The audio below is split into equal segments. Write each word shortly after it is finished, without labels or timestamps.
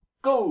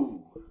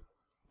Go!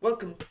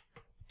 Welcome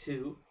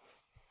to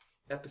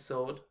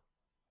episode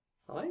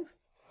 5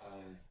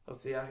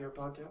 of the Out Here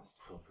podcast.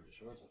 I'm pretty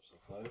sure it's episode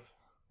 5.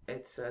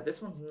 It's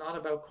this one's not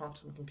about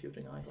quantum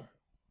computing either.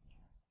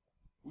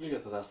 We'll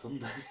get to that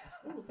someday.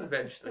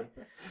 Eventually.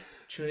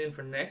 Tune in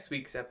for next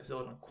week's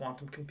episode on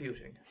quantum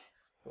computing,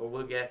 where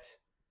we'll get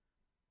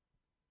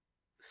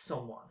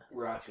someone.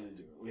 We're actually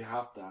doing it. We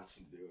have to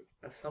actually do it.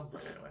 At some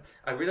point, anyway.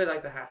 I really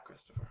like the hat,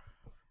 Christopher.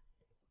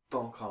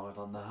 Don't comment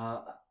on the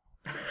hat.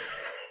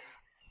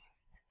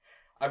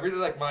 I really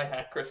like my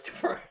hat,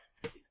 Christopher.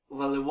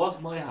 Well, it was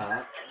my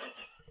hat.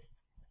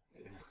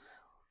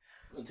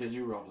 Until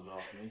you robbed it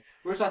off me.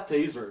 Where's that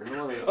taser?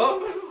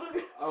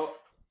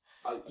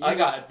 I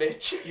got it,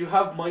 bitch. You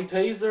have my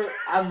taser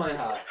and my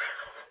hat.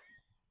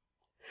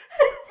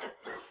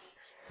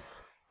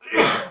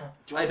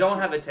 I don't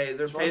have a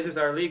taser. Tasers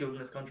are illegal in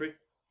this country. Do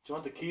you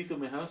want the keys to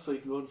my house so you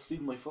can go and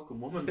steal my fucking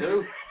woman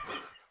too?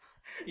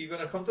 You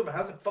gonna come to my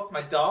house and fuck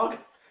my dog? Is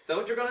that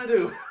what you're gonna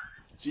do?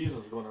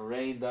 Jesus is gonna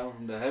rain down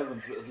from the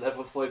heavens with his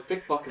level 5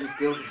 pickpocketing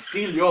skills and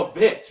steal your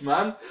bitch,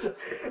 man.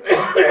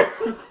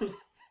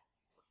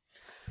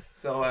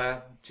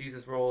 So,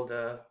 Jesus rolled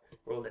a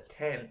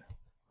 10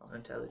 on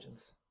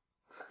intelligence.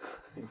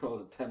 He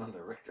rolled a 10 on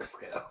the Richter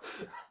scale.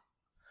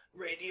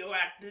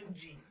 Radioactive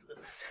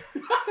Jesus.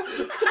 Do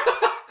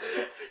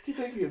you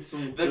think it's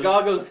some... The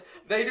goggles,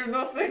 they do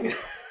nothing.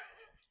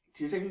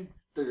 Do you think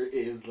there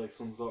is like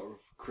some sort of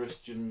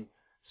Christian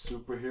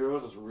superhero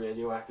that's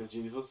radioactive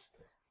Jesus?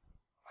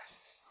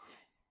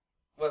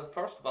 Well,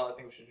 first of all, I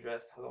think we should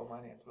address, hello, my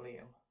name's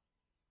Liam.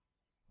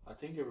 I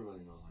think everybody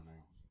knows our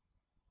names.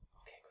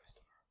 Okay,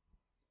 Christopher.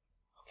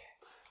 Okay.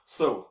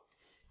 So.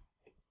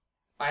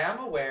 I am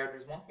aware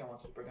there's one thing I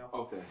wanted to bring up.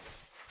 Okay.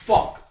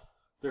 Fuck!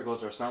 There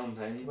goes our sound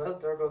thing. Well,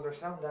 there goes our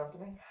sound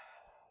dampening.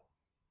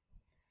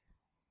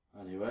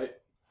 Anyway.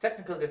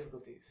 Technical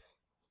difficulties.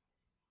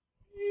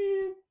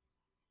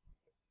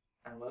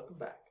 And welcome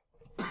back.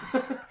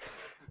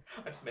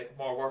 I'm just making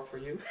more work for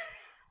you.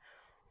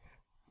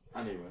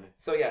 Anyway.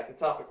 So yeah, the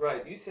topic,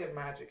 right. You say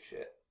magic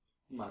shit.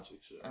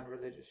 Magic shit. And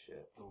religious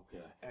shit.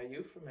 Okay. Are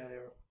you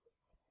familiar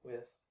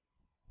with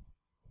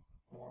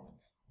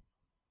Mormons?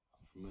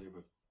 I'm familiar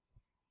with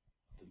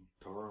the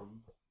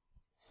term.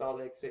 Salt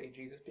Lake City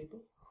Jesus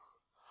people?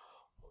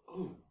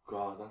 Oh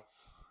god,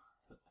 that's...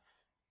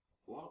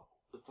 What?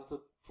 Is that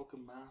the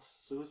fucking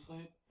mass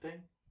suicide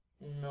thing?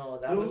 No,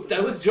 that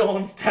was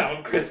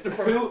Jonestown,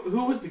 Christopher.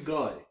 Who was the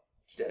guy?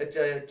 Oh,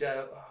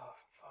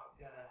 fuck,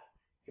 yeah.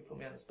 You put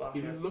me on the spot.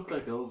 He looked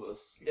like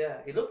Elvis.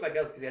 Yeah, he looked like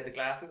Elvis because he had the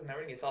glasses and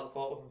everything. You saw the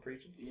photo of him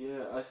preaching.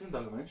 Yeah, I seen a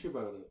documentary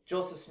about it.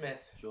 Joseph Smith.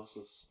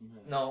 Joseph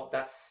Smith. No,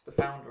 that's the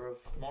founder of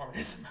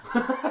Mormonism.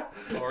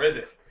 Or is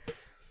it?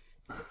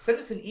 Send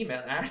us an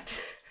email at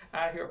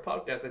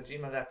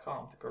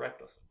outherepodcast@gmail.com to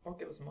correct us. Or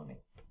give us money.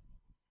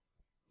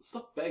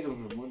 Stop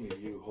begging for money,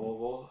 you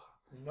hobo.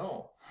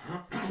 No.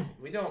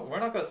 We're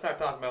not going to start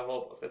talking about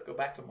hobos. Let's go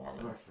back to Mormons.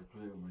 Sorry for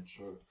clearing my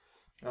throat.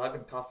 No, I've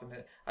been coughing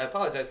it. I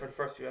apologize for the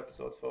first few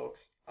episodes,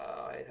 folks.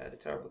 I had a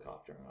terrible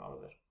cough during all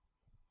of it.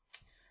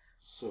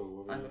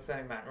 So, I'm a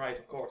funny man. Right,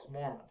 of course.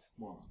 Mormons.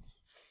 Mormons.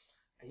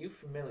 Are you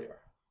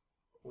familiar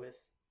with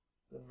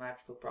the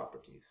magical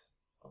properties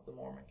of the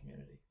Mormon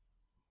community?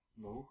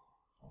 No.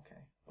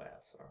 Okay.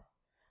 Well, sir,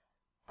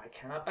 I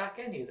cannot back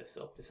any of this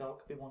up. This all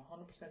could be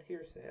 100%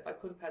 hearsay. I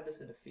could have had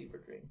this in a fever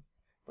dream.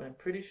 But I'm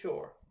pretty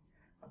sure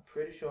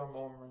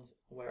Mormons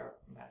wear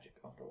magic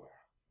underwear.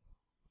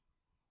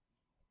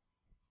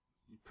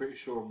 I'm pretty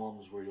sure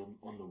Mormons wear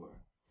underwear.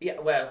 Yeah,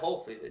 well,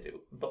 hopefully they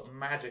do. But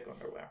magic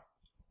underwear.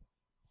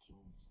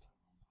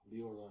 Jonestown.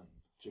 Leo Ryan.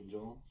 Jim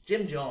Jones?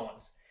 Jim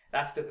Jones.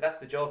 That's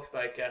the jokes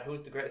like,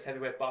 who's the greatest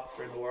heavyweight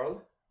boxer in the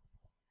world?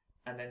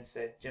 And then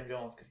say Jim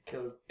Jones because he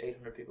killed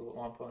 800 people with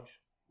one punch.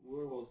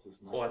 Where was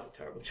this now? Oh, that's a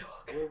terrible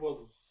joke. Where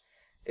was...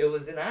 It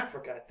was in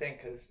Africa, I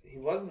think, because he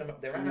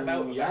wasn't... They ran him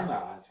out of Guyana,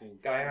 I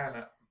think.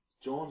 Guyana.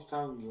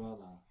 Jonestown,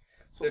 Guyana.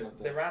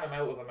 They ran him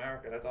out of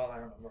America, that's all I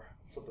remember.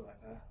 Something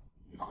like that.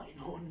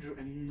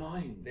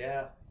 909?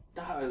 Yeah.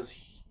 That is...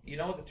 You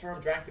know the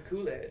term drank the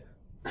Kool-Aid?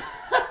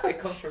 It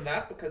comes from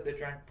that because they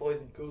drank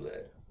poisoned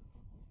Kool-Aid.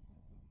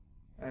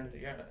 And,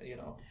 you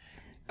know...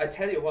 I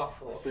tell you what,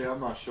 folks. See, I'm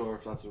not sure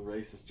if that's a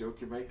racist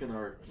joke you're making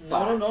or...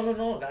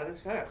 No, that is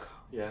fact.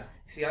 Yeah.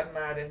 See, I'm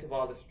mad into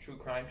all this true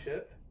crime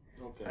shit.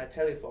 Okay. I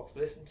tell you, folks,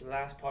 listen to the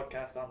last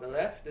podcast on the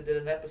left. They did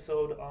an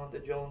episode on the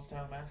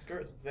Jonestown Massacre.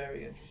 It's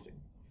very interesting.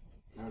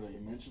 Now that you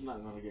mentioned that,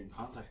 I'm going to get in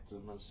contact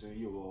with them and say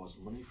you owe us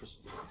money for...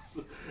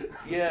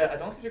 Yeah, I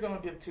don't think you're going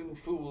to give two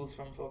fools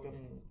from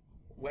fucking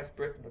West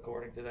Britain,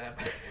 according to them.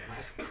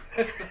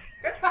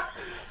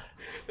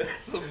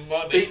 That's some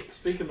money.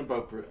 Speaking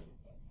about Britain.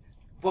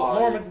 But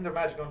Mormons in their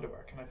magic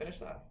underwear. Can I finish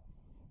that?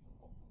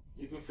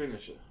 You can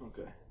finish it,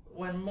 okay.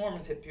 When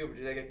Mormons hit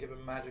puberty, they get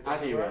given magic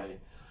underwear. Anyway,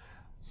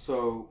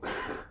 so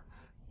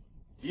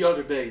the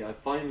other day I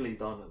finally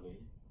done it,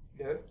 Lee.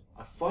 Good?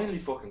 I finally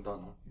fucking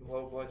done it.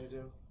 What'd you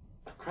do?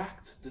 I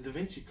cracked the Da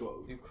Vinci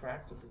Code. You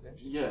cracked the Da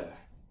Vinci? Yeah.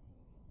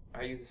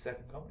 Are you the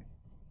second coming?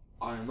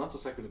 I am not the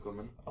second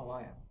coming. Oh,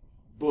 I am.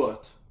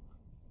 But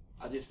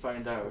I did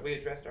find out. Have we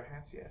addressed our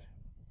hats yet?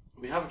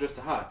 We have addressed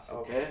the hats,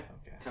 okay?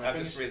 Can I I'm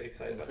finish, just really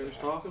excited about finish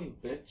the hats. talking,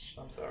 bitch?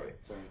 I'm sorry.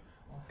 Sorry.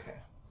 Okay.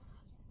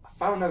 I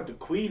found out the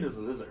Queen is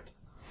a lizard.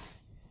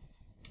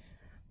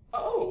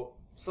 Oh,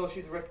 so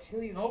she's a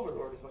reptilian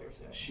overlord, is what you're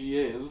saying? She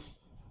is,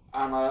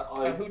 and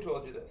And who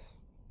told you this?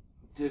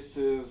 This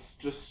is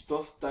just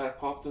stuff that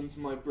popped into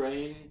my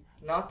brain.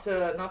 Not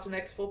an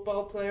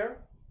ex-football player,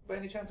 by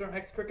any chance, or an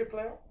ex-cricket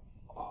player?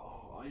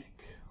 Oh,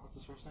 Ike. What's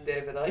his first name?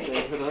 David Icke.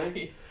 David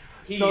Icke.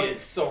 He No, is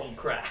some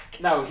crack.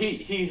 No,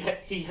 he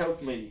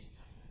helped me.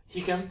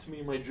 He came to me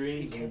in my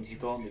dreams He came and to he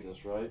you told in me your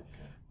this, right?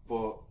 Okay.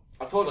 But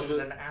I told Was you it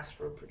that an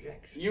astral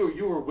projection?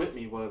 you were with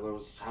me while I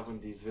was having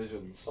these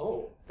visions.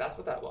 Oh, that's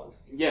what that was.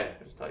 Yeah.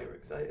 I just thought you were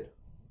excited.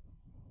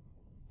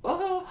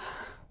 Oh.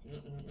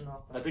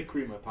 No. I did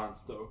cream my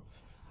pants though.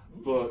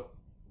 But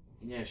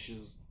yeah,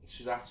 she's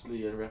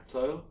actually a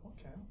reptile.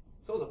 Okay.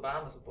 So is a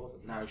band, I suppose.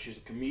 Now she's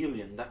a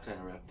chameleon, that kind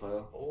of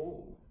reptile.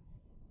 Oh.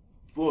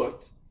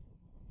 But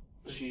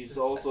she's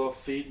also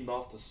feeding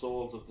off the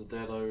souls of the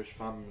dead Irish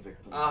famine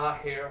victims.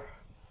 Here.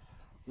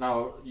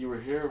 Now you were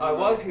here. I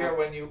was here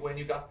when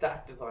you got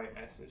that divine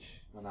message.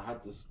 And I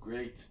had this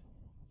great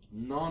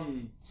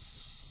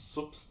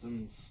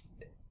non-substance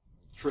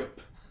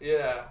trip.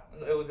 Yeah,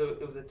 it was a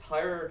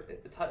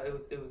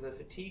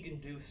fatigue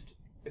induced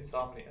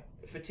insomnia,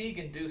 fatigue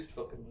induced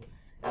fucking.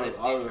 I was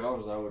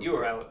out. You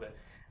were out of it.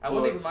 I But-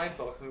 wouldn't even mind,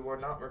 folks. We were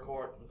not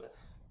recording this.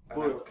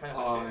 And But kind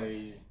of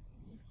ashamed.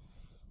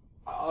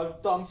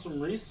 I've done some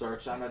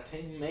research and I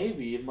think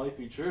maybe it might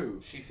be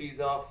true. She feeds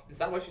off. Is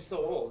that why she's so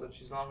old and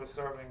she's longest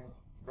serving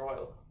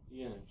royal?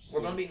 Yeah.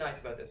 We're going to be nice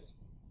about this,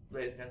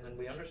 ladies and gentlemen.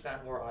 We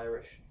understand we're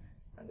Irish,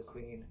 and the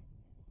Queen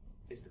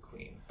is the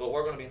Queen. But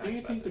we're going to be nice Do you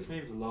about think the this.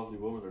 Queen's a lovely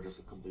woman or just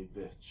a complete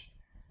bitch?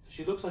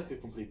 She looks like a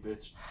complete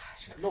bitch.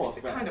 She looks No like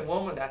the kind of offense.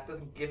 woman that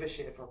doesn't give a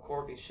shit if her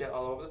corgis shit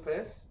all over the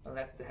place and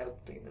lets the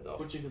help clean it up.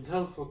 But you can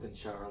tell fucking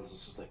Charles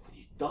is just like, will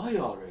you die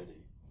already?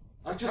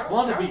 I just Charles-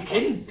 want to be Charles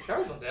king. wants-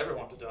 Charles wants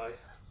everyone to die.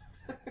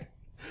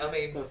 I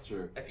mean, That's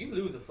true. if you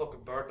lose a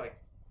fucking bird like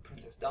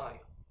Princess Di,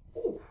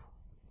 ooh,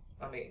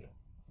 I mean,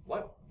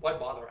 why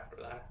bother after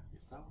that?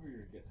 Is that where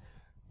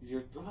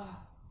you're getting?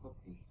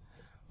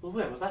 Well,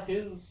 wait, was that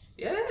his?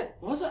 Yeah,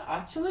 Was it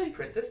actually?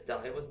 Princess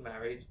Di was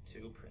married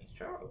to Prince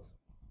Charles.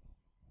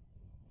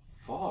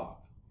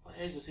 Fuck. What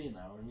age is he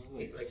now?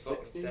 He's like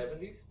fucking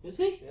 70s. Is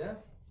he? Yeah,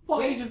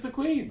 What age is the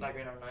Queen? like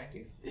in our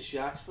 90s. Is she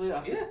actually?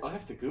 Yeah. I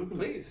have to Google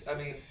Please, it. I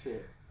mean-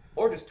 Shit.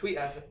 Or just tweet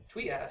us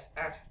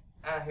at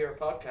I Hear a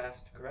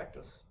Podcast to correct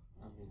us.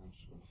 I mean, I'm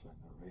just gonna find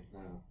that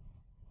right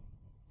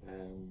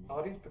now.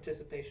 Audience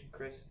participation,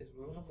 Chris, is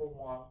rule number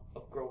 1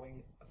 of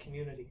growing a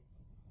community.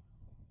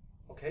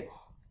 Okay?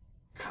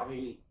 Can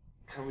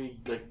we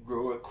like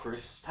grow a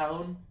Chris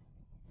town?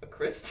 A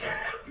Chris?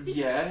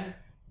 Yeah.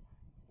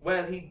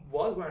 Well, he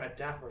was wearing a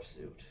dapper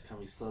suit. Can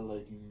we sell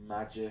like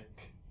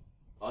magic,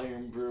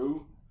 iron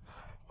brew?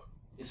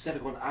 Instead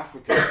of going to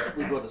Africa,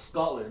 we go to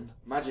Scotland,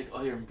 magic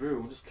iron brew,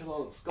 and just kill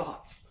all the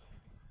Scots.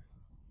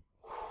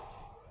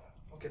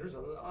 Okay, there's a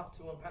lot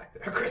to unpack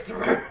there,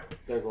 Christopher.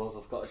 There goes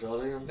the Scottish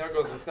audience. There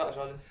goes the Scottish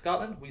audience.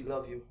 Scotland, we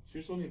love you. She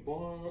was only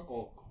born.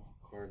 Oh,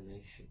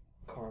 coronation.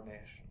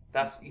 Coronation.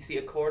 That's, you see,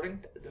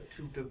 according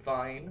to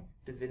divine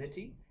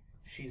divinity,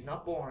 she's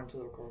not born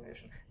until her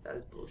coronation. That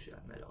is bullshit.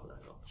 I made all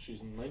that up.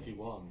 She's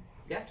 91.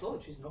 Yeah, I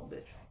told you, she's no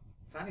bitch.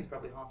 Fanny's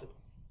probably haunted.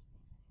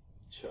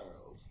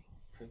 Charles,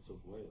 Prince of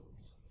Wales.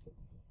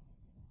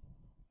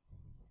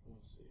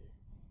 Let's see.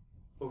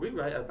 Were we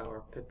right about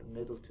our Pippa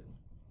Middleton,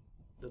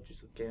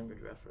 Duchess of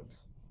Cambridge reference,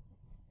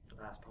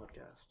 the last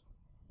podcast?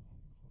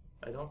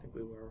 I don't think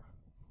we were.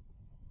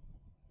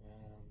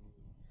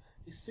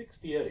 He's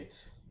 68.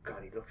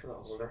 God, he looks a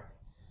lot older.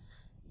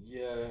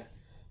 Yeah,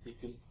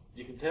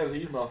 you can tell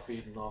he's not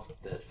feeding off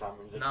the dead famine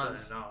victims.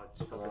 No, it's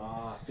fucking...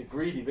 Ah, the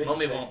greedy bitch.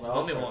 Mummy taking won't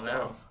off let him.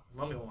 herself.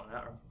 Mummy won't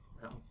let him.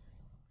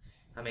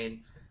 I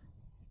mean,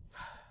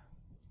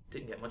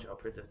 didn't get much out of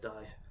Princess Di.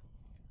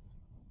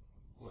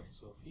 Wait,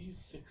 so if he's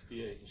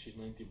 68 and she's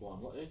 91,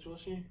 what age was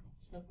she?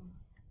 7?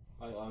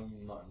 I'm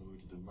not in the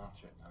mood to do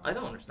maths right now. I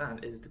don't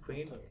understand. Is the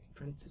Queen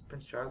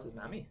Prince Charles's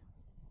mammy?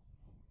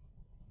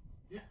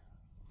 Yeah.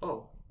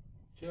 Oh,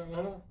 Do you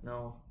know that?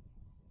 no.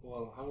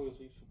 Well, how is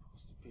he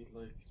supposed to be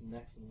like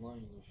next in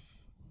line if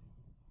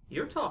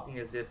You're talking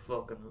as if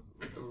fucking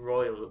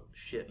royal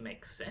shit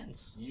makes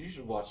sense. you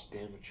should watch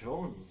Game of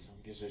Thrones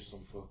and gives you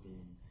some fucking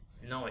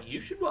No, what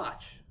you should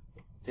watch.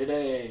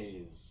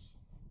 today's.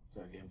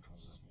 Sorry, Game of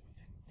Thrones just made me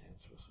think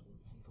tits for some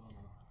reason.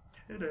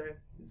 Don't know.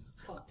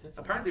 It's a lot of tits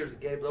in Apparently it. there's a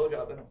gay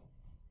blowjob in it.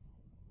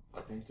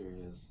 I think there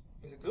is.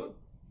 Is it good?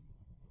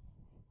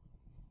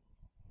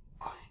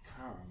 I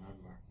can't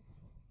remember.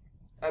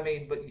 I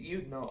mean, but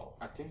you'd know.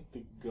 I think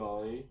the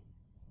guy.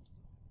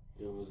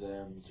 It was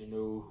do you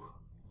know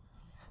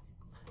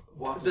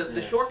what's his The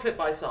name? short clip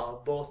I saw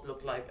both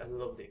looked like a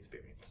lovely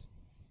experience.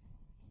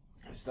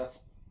 It's that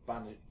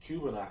Spanish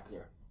Cuban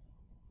actor.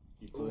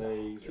 He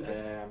plays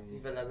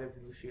Viva la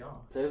Revolucion.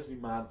 plays me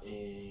man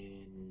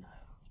in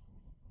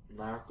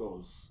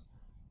Narcos.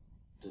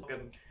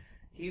 Fucking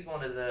He's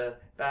one of the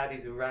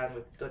baddies who ran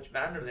with the Dutch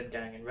Van der Linde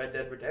gang in Red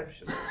Dead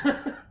Redemption.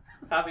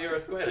 Javier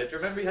Escuela. Do you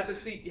remember you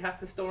had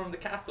to storm the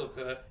castle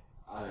to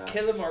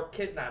kill him or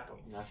kidnap him?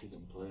 I actually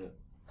didn't play it.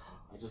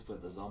 I just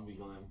played the zombie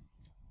game,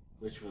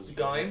 which was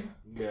Game.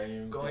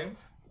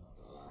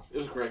 It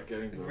was a great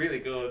game. Though. Really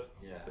good.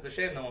 Yeah. It's a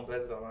shame no one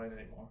plays it online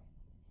anymore.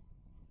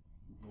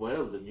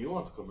 Well, the new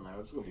one's coming out.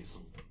 It's gonna be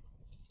some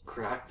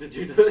crack. Did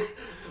you do?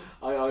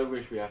 I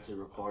wish we actually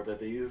recorded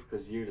these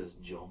because you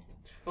just jumped.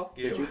 Fuck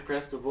you. Did you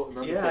press the button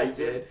on the Yeah, taser? I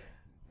did.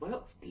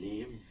 Well,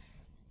 lame.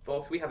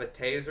 Folks, we have a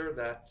taser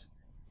that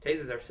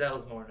tases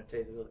ourselves more than it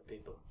tases other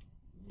people.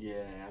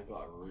 Yeah, I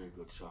got a really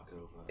good shock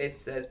over It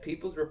says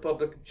People's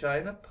Republic of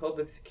China,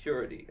 Public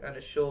Security, and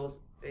it shows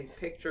a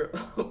picture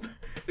of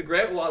the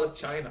Great Wall of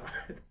China.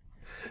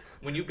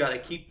 When you gotta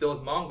keep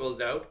those Mongols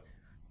out,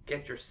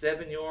 get your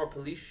 7-year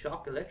police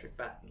shock electric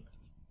baton.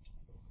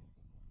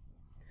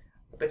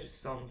 I bet you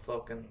some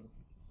fucking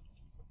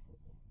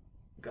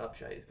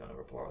gobshite is gonna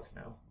report us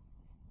now.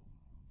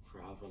 For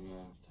having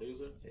a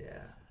taser.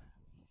 Yeah.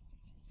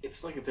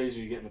 It's like a taser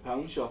you get in a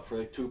pound shop for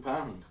like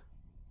 £2.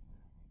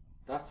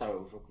 That's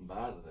how fucking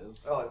bad it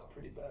is. Oh, it's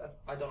pretty bad.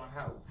 I don't know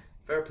how.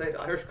 Fair play to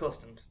Irish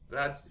Customs.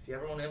 Lads, if you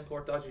ever want to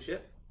import dodgy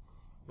shit,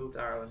 move to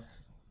Ireland.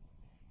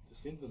 They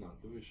seem to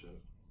not give a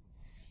shit.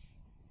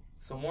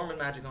 So Mormon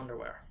magic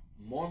underwear.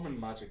 Mormon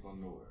magic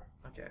underwear.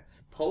 Okay.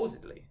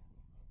 Supposedly,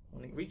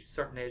 when they reach a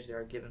certain age, they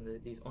are given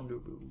these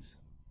underboos.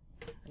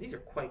 And these are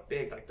quite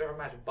big. Like, they're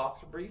imagine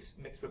boxer briefs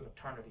mixed with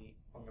maternity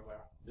underwear.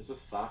 Is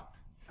this fact?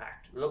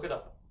 Fact. Look it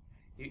up.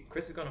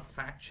 Chris is going to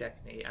fact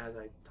check me as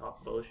I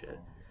talk bullshit.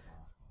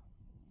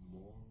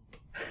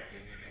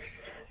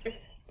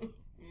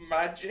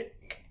 Magic.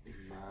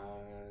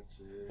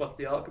 What's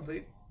the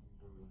autocomplete?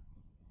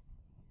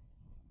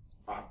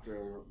 After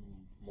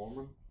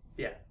Mormon?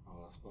 Yeah.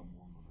 Oh, that's about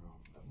Mormon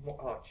wrong.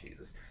 Oh,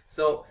 Jesus.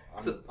 So,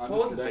 I'm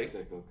supposedly,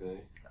 dyslexic,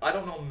 okay? I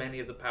don't know many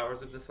of the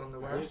powers of this How do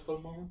underwear. you spell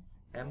Mormon?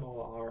 Morman.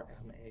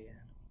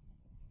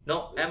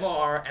 No,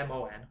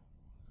 Mormon.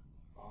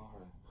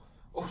 Alright.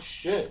 Oh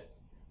shit!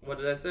 What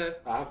did I say?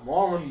 I have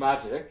Mormon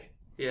magic.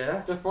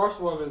 Yeah. The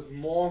first one is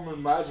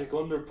Mormon magic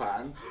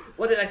underpants.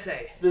 What did I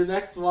say? The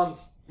next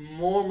one's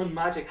Mormon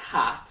magic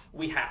hat.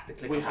 We have to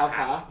click We on the have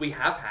hat. hats. We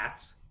have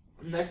hats.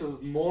 Next is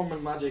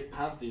Mormon magic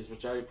panties,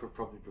 which I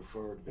probably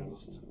prefer to be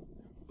honest.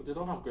 But they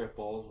don't have great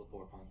balls with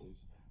poor panties.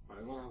 Right,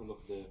 I'm gonna have a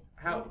look at the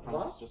How? underpants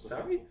What? just a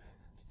Sorry? second.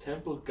 The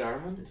temple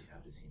garment. How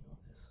does he know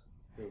this?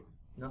 Who?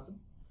 Nothing.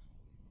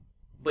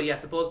 But yeah,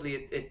 supposedly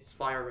it's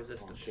fire Oh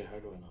resistant. shit, how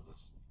do I know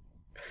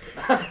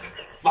this?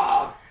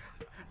 Fuck!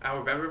 Out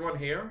of everyone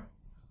here,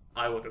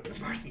 I would have been the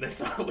person they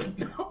thought would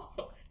know.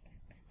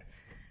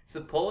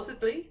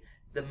 Supposedly,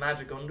 the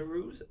magic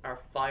underoos are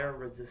fire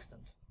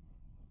resistant.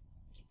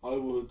 I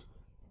would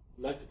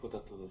like to put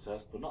that to the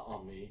test, but not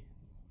on me,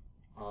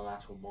 on an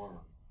actual Mormon.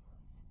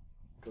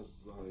 Because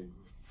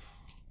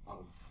I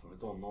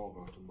don't know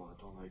about them, but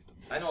I don't like them.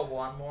 I know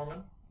one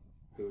Mormon.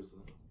 Who's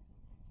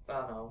that?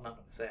 Oh no, I'm not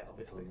going to say it,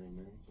 obviously. Don't name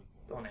names.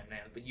 Don't name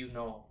names, but you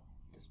know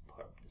this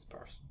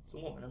person. It's a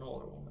woman, an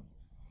older woman.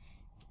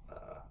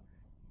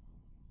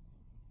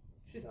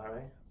 She's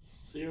alright.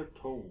 Seer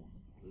Tone,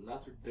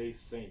 Latter Day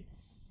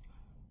Saints.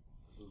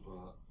 This is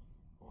what.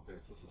 Okay,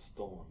 it's just a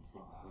stone. It's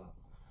not a hat.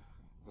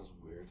 That's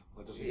weird.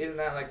 I just. Isn't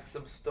that like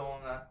some stone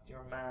that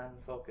your man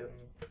fucking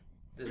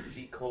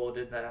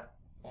decoded that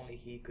only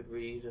he could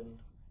read? And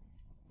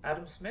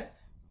Adam Smith?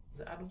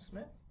 Is it Adam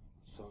Smith?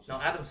 Sounds No,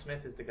 like Adam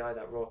Smith is the guy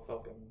that wrote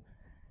fucking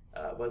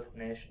Wealth of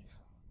Nations.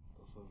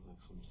 That sounds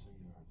like some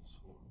singer I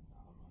just swore.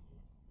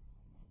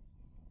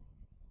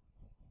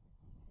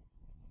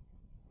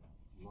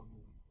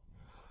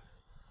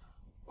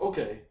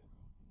 Okay.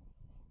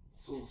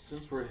 So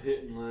since we're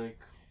hitting like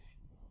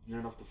near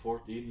enough the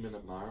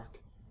 14-minute mark,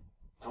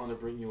 I want to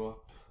bring you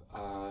up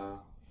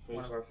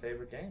One of our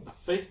favorite games.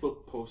 a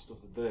Facebook post of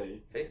the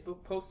day.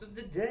 Facebook post of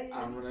the day.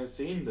 And when I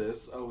seen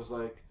this, I was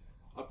like,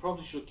 I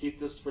probably should keep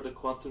this for the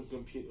quantum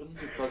computing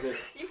because it's.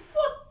 You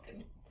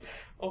fucking.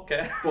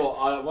 Okay.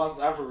 But once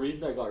after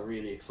reading, I got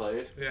really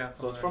excited. Yeah.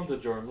 So it's from the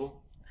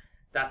journal.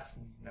 That's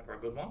never a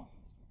good one.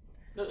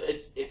 No,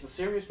 it's a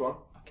serious one.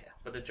 Okay.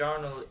 But the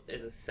journal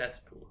is a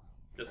cesspool.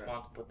 Just Yeah.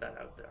 want to put that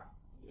out there.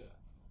 Yeah.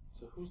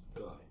 So who's the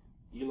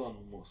guy? Elon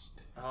Musk.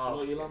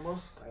 Oh, Do you know Elon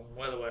Musk? I'm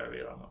well aware of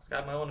Elon Musk. I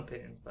have my own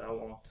opinions, but I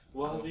won't.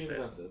 What I has won't he say it.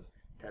 invented?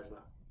 Tesla.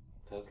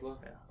 Tesla?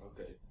 Yeah.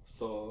 Okay.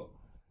 So,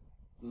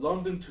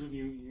 London to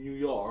New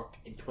York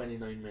in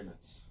 29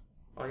 minutes.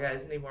 Oh yeah,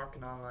 isn't he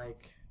working on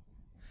like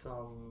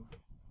some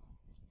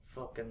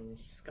fucking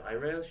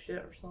Skyrail shit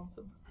or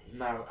something?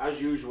 Now, as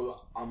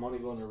usual, I'm only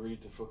going to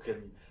read the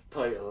fucking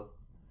title.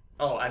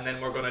 Oh, and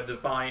then we're gonna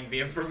divine the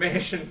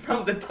information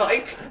from the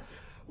title.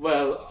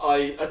 Well,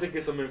 I did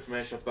get some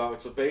information about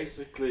it. So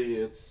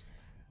basically,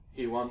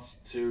 he wants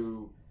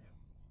to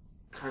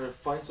kind of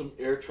find some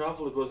air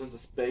travel that goes into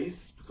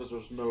space because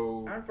there's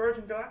no. Aren't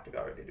Virgin Galactic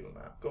already doing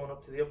that? Going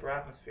up to the upper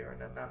atmosphere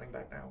and then landing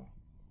back down.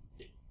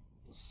 I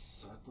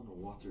don't know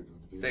what they're doing.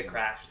 To be They honest.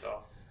 crashed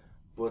though.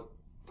 But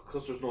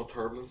because there's no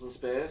turbulence in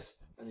space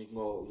and you can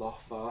go a lot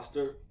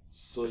faster,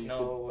 So you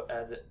No,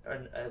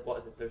 what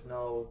is it? There's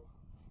no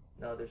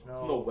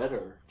no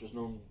weather. There's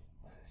no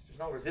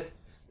resistance.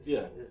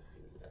 Yeah.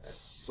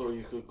 So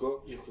you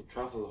could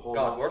travel a whole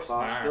God, lot we're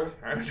faster.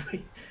 smart, aren't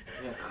we?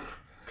 Yeah.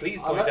 Please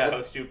point out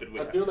how stupid we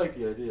I are. do like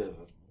the idea of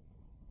it.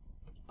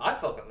 I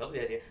fucking love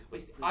the idea.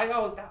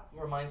 That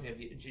reminds me of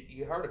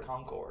you heard of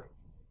Concorde?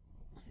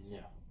 Yeah.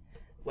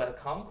 Well,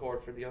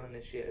 Concorde, for the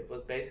uninitiated,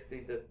 was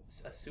basically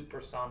a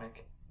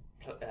supersonic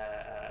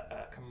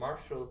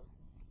commercial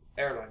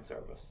airline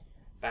service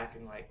back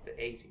in like the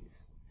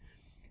 80s,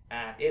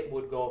 and it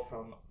would go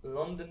from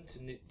London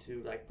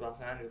to like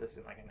Los Angeles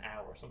in like an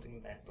hour,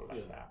 something mental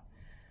like that.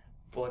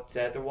 But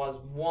there was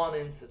one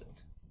incident,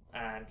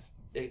 and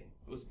it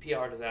was a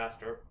PR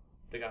disaster.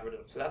 They got rid of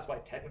them, so that's why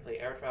technically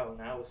air travel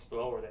now is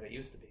slower than it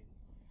used to be.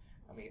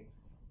 I mean,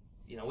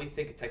 we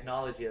think of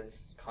technology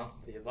as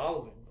constantly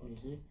evolving.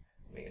 But,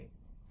 I mean,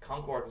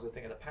 Concorde was a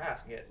thing of the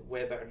past, and yet it's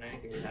way better than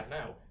anything we have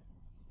now,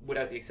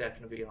 without the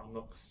exception of Elon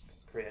Musk's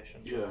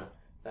creation. Yeah.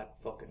 That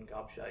fucking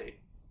gobshite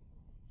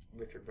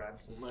Richard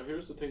Branson. Now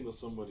here's the thing that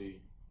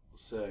somebody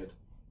said.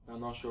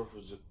 I'm not sure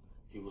if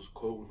he was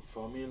quoting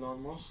from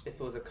Elon Musk. If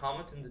it was a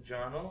comment in the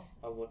journal,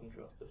 I wouldn't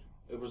trust it.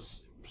 It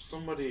was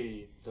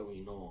somebody that we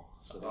know.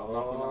 So I'm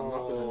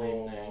not gonna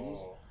name names.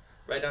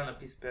 Write down a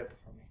piece of paper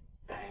for me.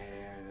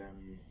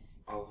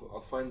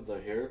 I'll find it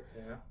out here.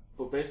 Yeah.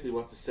 But basically,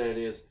 what they said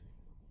is,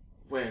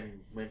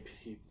 when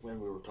we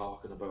were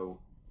talking about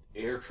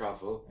air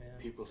travel,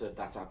 people said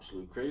that's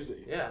absolutely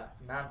crazy. Yeah,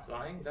 man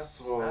flying. That's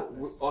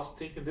so us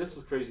thinking this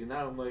is crazy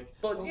now. I'm like,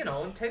 but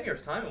in 10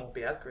 years' time, it won't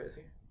be as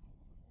crazy.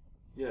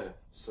 Yeah.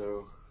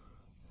 So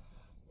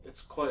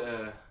it's quite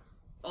a.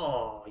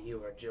 Oh, you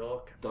were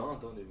joking.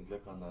 Don't even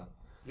click on that.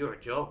 You were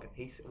joking.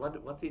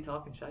 What's he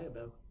talking shy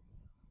about?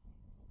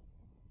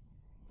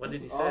 What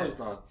did he say? Oh, he's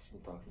not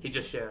talking. He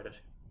just shared it.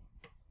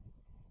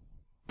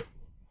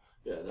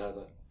 Yeah,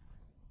 that.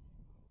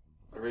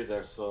 I read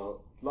there.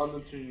 So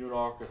London to New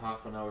York in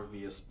half an hour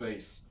via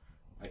space.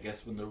 I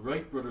guess when the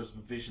Wright brothers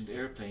envisioned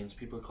airplanes,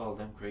 people called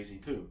them crazy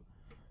too.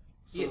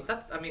 So, yeah,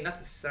 that's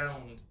a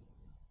sound.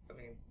 I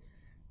mean,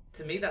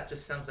 to me, that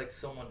just sounds like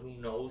someone who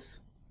knows.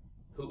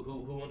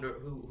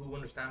 Who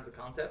understands the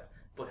concept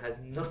but has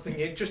nothing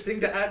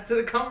interesting to add to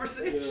the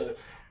conversation. Yeah.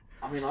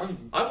 I mean, I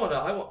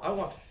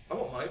want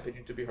my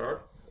opinion to be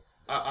heard.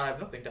 I have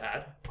nothing to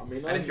add. I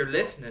mean, and if you're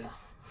listening,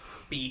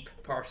 beep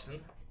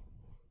person,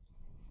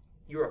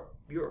 you're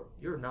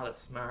not a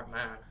smart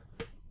man.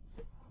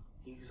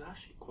 He's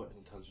actually quite an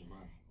intelligent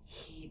man.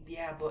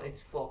 Yeah, but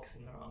it's fucks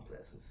in the wrong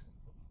places.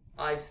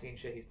 I've seen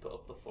shit he's put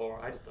up before.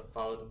 I just don't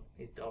follow him.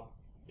 He's dumb.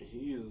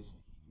 He is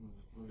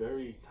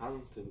very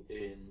talented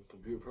in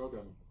computer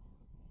programming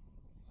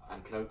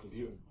and cloud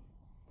computing.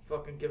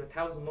 Fucking give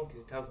 1,000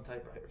 monkeys 1,000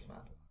 typewriters,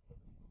 man,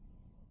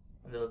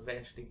 and they'll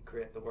eventually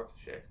create the works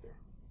of Shakespeare.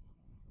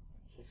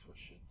 Shakespeare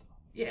shit though.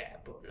 Yeah,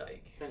 but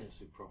like, can you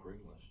speak proper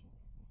English?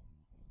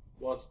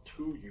 What's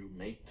to you,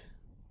 mate?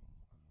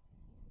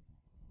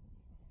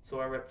 So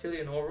our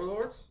reptilian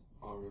overlords?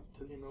 Our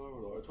reptilian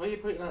overlords. Why are you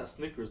putting that a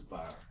Snickers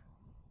bar?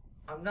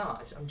 I'm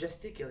not. I'm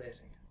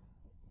gesticulating.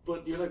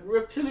 But you're like,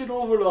 reptilian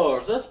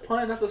overlords, that's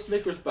fine, that's the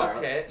Snickers bar.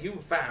 Okay, you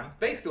vamp.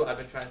 Basically what I've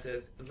been trying to say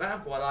is,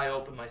 vamp while I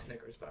open my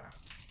Snickers bar.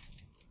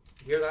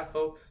 You hear that,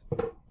 folks?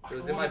 I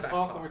don't want to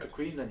talk about the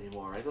Queen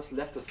anymore. I just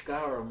left a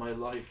scar on my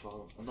life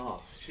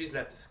enough. She's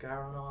left a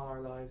scar on all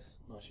our lives.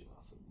 No, she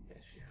hasn't.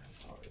 Yes, she has.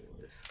 Oh,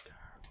 the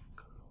scar.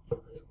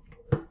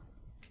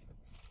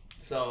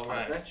 So,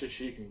 I bet you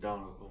she can down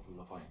a couple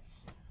of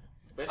pints.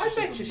 I bet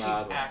you she's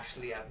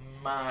actually a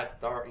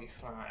mad dirty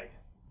slag.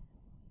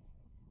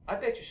 I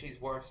bet you she's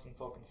worse than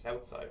fucking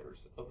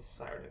Southsiders of a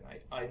Saturday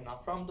night. I'm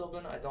not from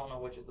Dublin. I don't know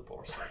which is the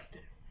poor side.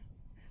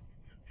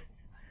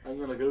 I'm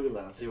gonna Google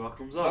that and see what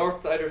comes up.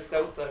 Northsiders,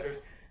 Southsiders.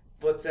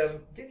 But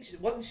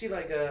wasn't she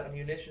like a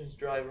munitions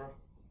driver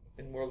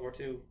in World War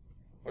II?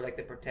 Or like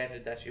they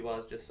pretended that she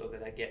was just so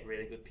that I get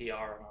really good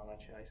PR and all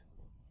that shit.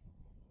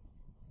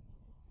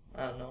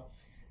 I don't know.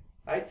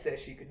 I'd say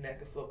she could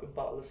neck a fucking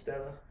bottle of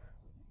Stella.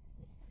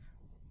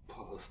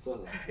 Bottle of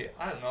Stella? Yeah,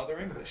 I don't know. They're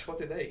English. What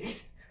do they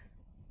eat?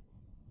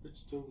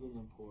 Rich Dublin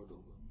and poor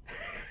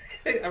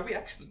Dublin. Are we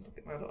actually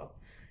looking that up?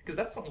 Because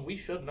that's something we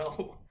should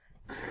know.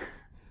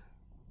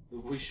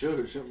 We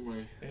should, shouldn't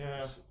we?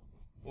 Yeah.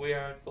 We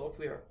are, folks.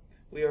 We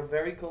are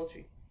very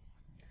culty.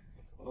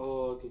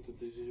 Oh.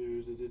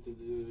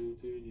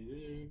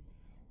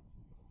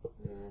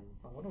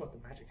 I wonder what the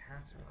magic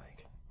hats are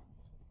like.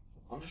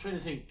 I'm just trying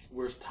to think,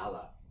 where's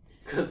Tala?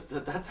 Because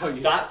that's how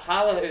you...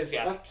 Tala is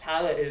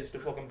the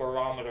fucking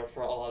barometer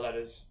for all that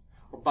is.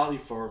 Or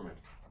Ballyfermot.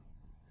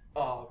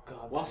 Oh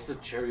god. What's the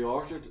Cherry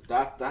Orchard?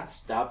 That's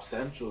Stab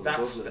Central.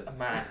 That's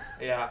man.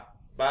 Yeah.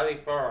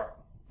 Ballyfer.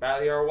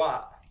 Bally or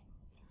what?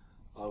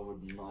 I don't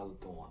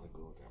want to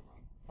go there,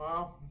 man.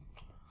 Well,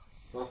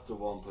 that's the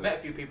one place. Met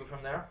a few people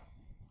from there.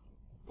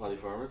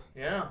 Ballyfermot?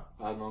 Yeah.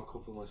 I know a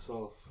couple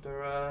myself.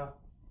 They're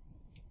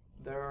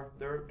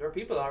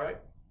people, alright.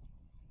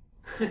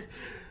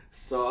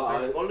 So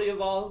they're fully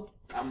evolved.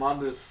 I'm on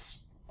this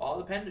all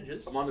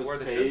appendages. I'm on this where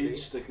they should be.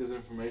 page that gives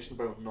information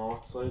about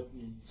north side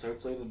and south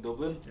side in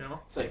Dublin. You know?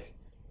 It's like,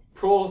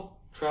 pro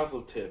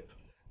travel tip.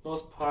 No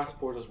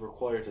passport is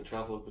required to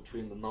travel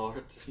between the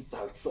north and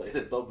south side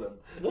of Dublin.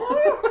 What?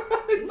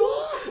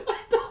 I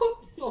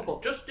don't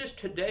know. Just this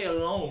today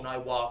alone, I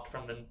walked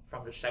from the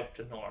south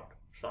to north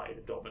side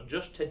of Dublin.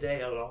 Just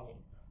today alone.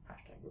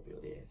 Hashtag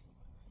reveal the eighth.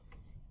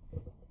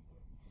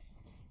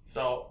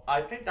 So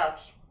I think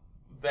that's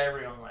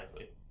very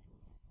unlikely.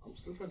 I'm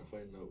still trying to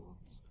find out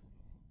once.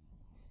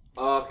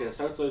 Oh, okay,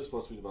 south side's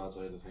supposed to be the bad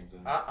side, I think.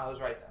 Then. I was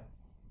right then.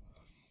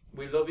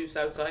 We love you,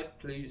 Southside.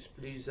 Please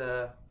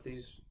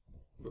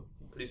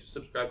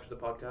subscribe to the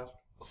podcast.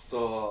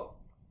 So,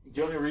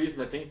 the only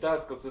reason I think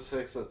that's because this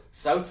thing says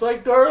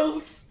Southside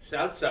girls.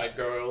 Southside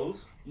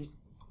girls.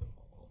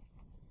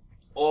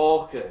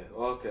 Okay.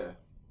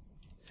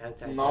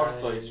 Southside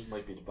North girls. side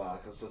might be the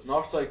bad because it says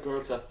Northside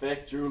girls have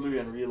fake jewelry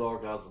and real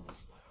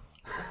orgasms.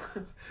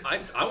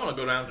 I want to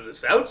go down to the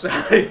south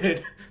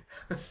side.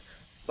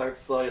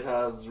 Southside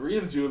has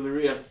real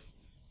jewelry and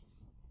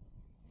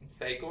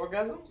Fake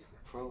orgasms?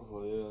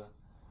 probably yeah.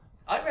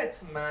 I read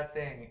some mad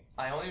thing.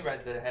 I only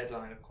read the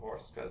headline, of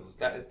course, because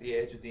that is the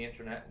age of the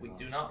internet. We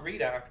do not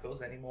read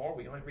articles anymore.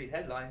 We only read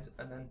headlines,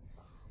 and then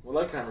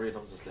Well, I can't read.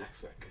 I'm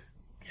dyslexic.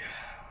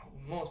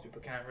 most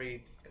people can't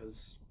read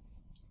because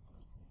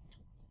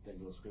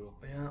Didn't go to school.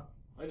 yeah.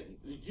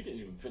 You didn't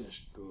even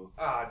finish school.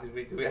 Do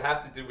we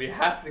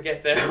have to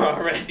get there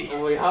already?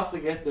 Oh, we have to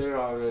get there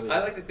already. I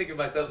like to think of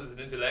myself as an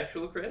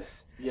intellectual, Chris,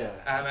 Yeah.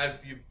 and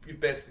you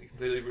basically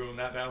completely ruined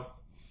that now.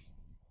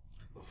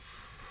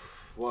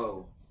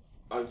 Well,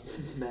 I've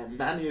met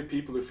many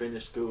people who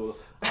finished school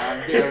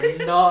and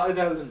they're not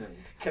intelligent.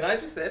 Can I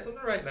just say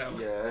something right now?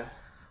 Yeah.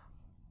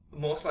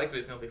 Most likely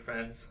it's going to be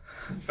friends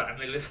and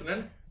family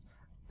listening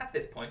at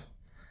this point.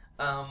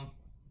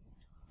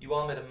 You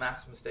all made a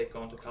massive mistake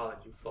going to college,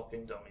 you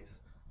fucking dummies.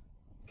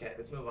 Okay,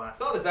 let's move on. I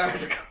saw this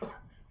article.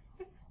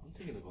 I'm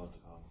thinking of going to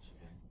college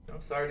again.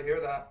 I'm sorry to hear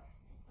that.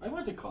 I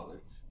went to college.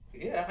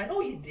 Yeah, I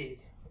know you did.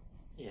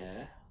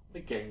 Yeah. I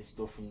gained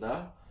stuff from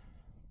that.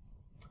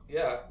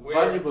 Yeah,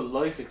 Valuable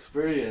life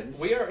experience.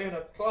 we are in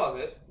a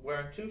closet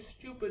wearing two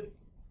stupid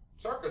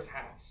circus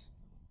hats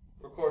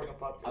recording a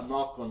podcast. I'm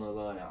not gonna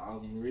lie,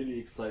 I'm really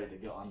excited to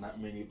get on that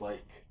mini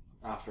bike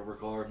after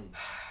recording.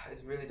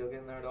 It's really dug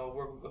in there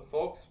though.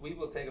 Folks, we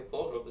will take a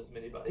photo of this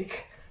mini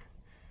bike.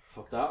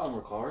 Fuck that, I'm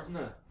recording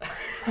it.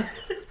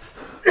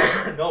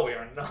 No, we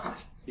are not.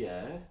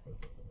 Yeah.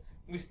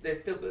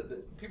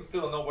 People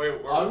still don't know where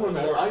we're I'm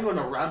recording.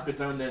 gonna ramp it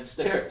down them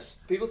stairs.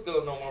 People still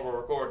don't know where we're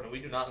recording, and we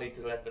do not need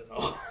to let them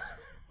know.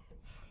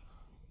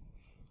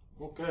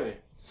 Okay.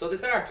 So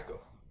this article,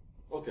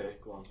 Okay,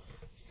 go on.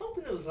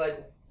 something that was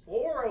like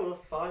 4 out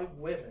of 5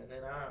 women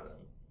in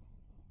Ireland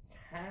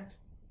can't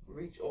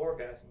reach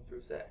orgasm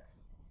through sex.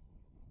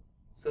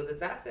 So does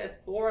that say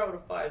 4 out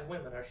of 5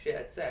 women are shit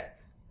at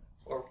sex,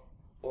 or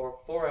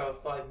 4 out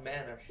of 5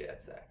 men are shit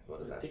at sex? What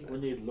does I that think say? we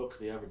need to look at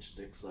the average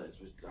dick size,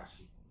 which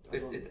actually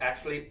It's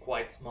actually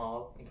quite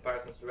small in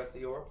comparison to the rest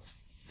of Europe. it's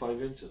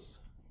 5 inches.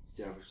 It's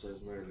the average size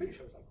I'm American. pretty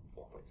sure it's like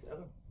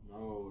 4.7.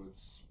 No,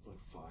 it's like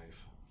 5.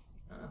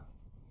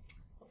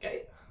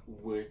 Okay,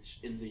 Which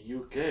in the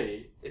UK,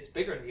 it's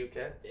bigger in the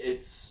UK.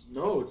 it's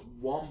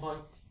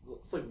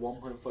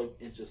 1.5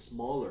 inches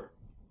smaller.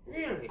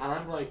 Really? And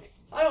I'm like,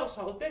 I always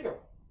thought it was bigger.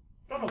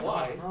 Don't know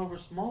why. No, we're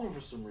smaller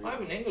for some reason.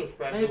 I'm an English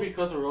friend. Maybe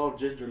because we're all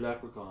ginger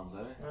leprechauns,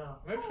 eh? Yeah,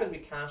 maybe because we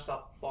can't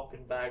stop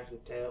fucking bags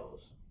with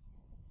tails.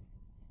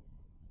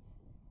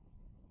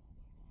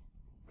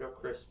 They're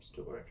crisps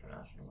to our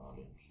international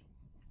audience.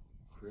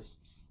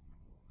 Crisps.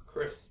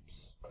 Crisps.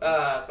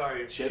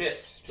 Sorry,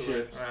 chips to our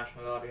Chips.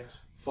 international audience.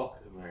 Fuck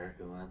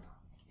America, man.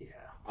 Yeah.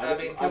 I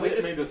mean,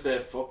 didn't mean to say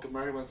fuck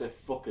America, I say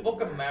fucking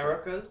fuck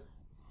America,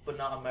 but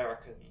not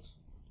Americans.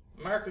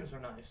 Americans are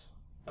nice.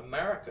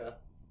 America's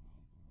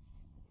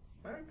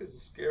a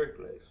scary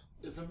place.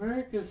 Is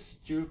America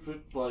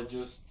stupid by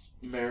just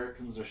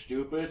Americans are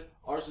stupid?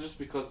 Or is it just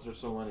because there's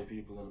so many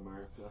people in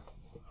America?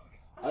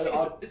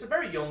 It's a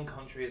very young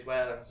country as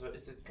well, and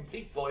it's a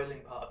complete boiling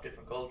pot of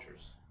different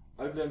cultures.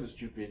 I blame the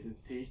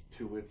stupidity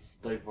to its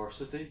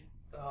diversity.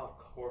 Oh,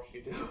 of course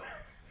you do.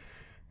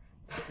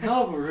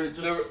 No, but we're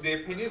just... The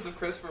opinions of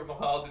Christopher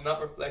Mahal do not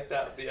reflect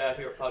that of the Out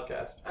Here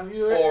podcast. Have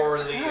you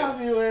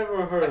Liam.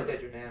 ever heard... I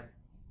said your name.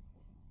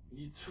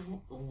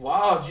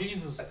 Wow,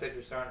 Jesus. I said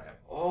your surname.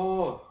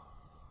 Oh,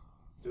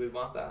 Do we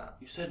want that?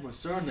 you said my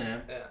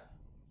surname. Yeah.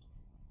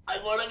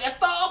 I wanna get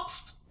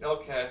doxed!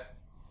 Okay.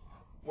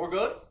 We're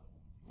good?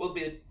 We'll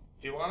be... Do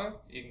you wanna?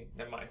 You can...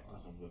 Never mind.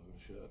 I don't give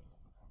a shit.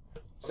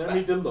 Send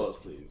me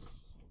dildos, please.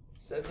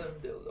 Send them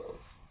dildos.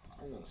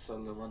 I'm gonna sell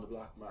them on the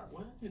black market.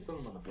 Why don't you sell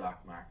them on the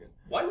black market?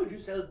 Why would you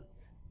sell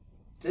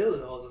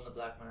dildos on the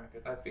black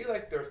market? I feel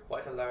like there's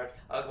quite a large...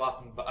 I was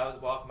walking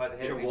by the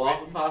You're Haven.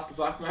 walking past the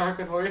black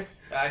market, were you?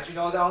 Do you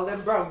know all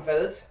them brown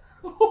fellas?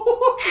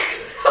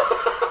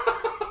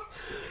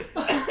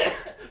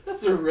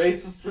 That's a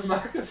racist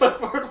remark if I've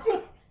heard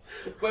one.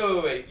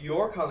 Wait.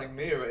 You're calling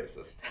me a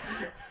racist.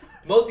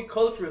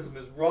 Multiculturalism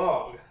is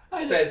wrong,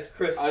 says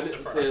Christopher. I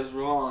didn't say it's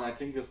wrong. I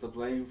think it's the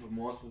blame for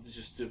most of the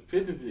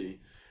stupidity.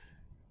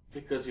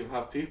 Because you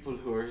have people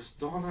who just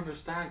don't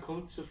understand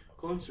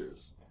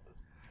cultures.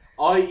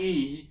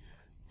 I.e.,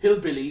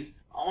 hillbillies.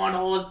 Oh,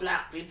 those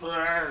black people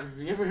are.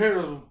 You ever hear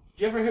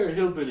a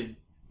hillbilly,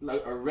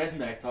 like a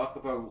redneck, talk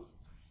about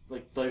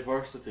like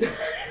diversity?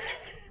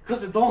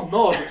 Because they don't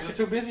know, because they're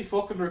too busy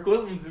fucking their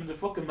cousins in the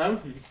fucking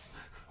mountains.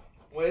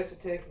 Way to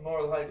take the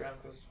moral high ground,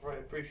 Christopher. I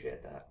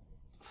appreciate that.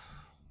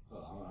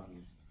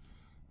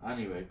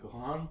 Anyway, go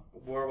on.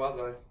 Where was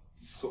I?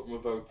 Something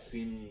about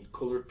seeing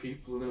coloured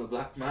people in a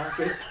black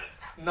market.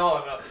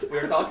 No, we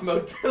were talking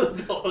about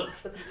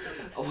dildos.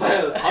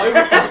 Well, I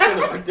was talking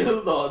about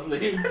dildos,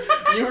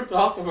 Liam. You were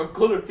talking about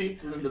coloured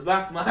people in the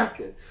black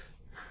market.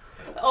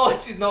 Oh,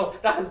 jeez, no,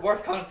 that has worse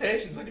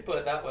connotations when you put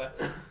it that way.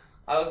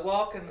 I was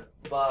walking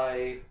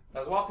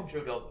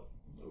through Dublin.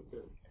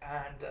 Okay.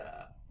 And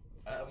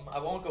I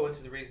won't go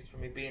into the reasons for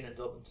me being in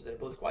Dublin today,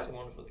 but it was quite a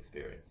wonderful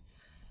experience.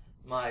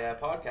 My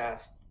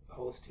podcast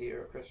host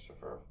here,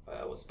 Christopher,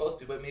 was supposed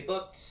to be with me,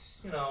 but,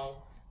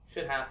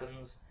 shit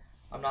happens.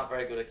 I'm not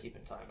very good at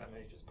keeping time, let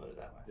me just put it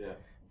that way. Yeah.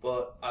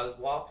 But I was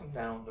walking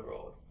down the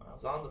road, and I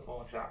was on the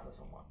phone chatting to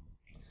someone.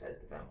 I says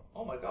to them,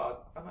 oh my god,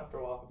 I'm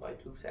after walking by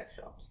 2 sex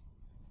shops.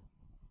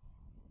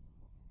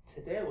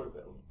 Today that would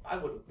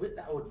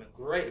have been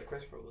great if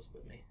Christopher was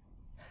with me.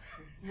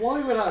 Why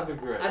would that have been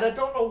great? And I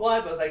don't know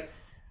why, but I was like,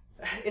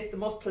 it's the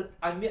most,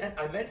 I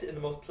meant it in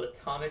the most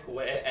platonic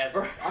way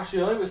ever.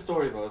 Actually, I have a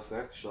story about a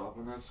sex shop,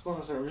 and it's going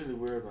to sound really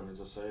weird when I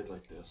just say it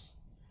like this.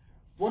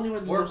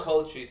 We're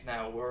cultures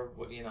now. We're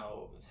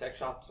sex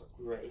shops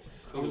are great.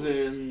 Cool.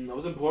 I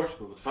was in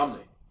Portugal with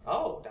family.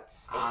 Oh, that's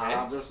okay.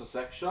 And there's a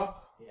sex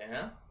shop.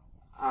 Yeah.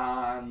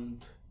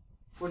 And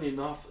funny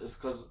enough, it's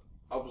because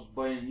I was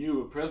buying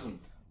you a present.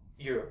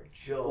 You're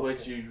joking.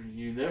 Which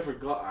you never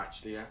got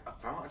actually. I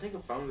think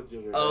I found it the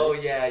other day. Oh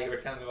yeah, you were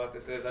telling me what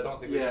this is. I don't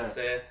think we should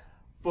say it.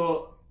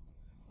 But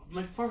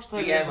my first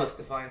time. DM us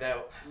to find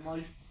out.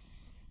 My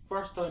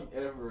first time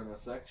ever in a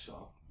sex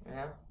shop.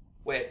 Yeah.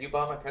 Wait, you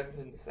bought my present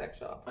in the sex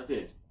shop? I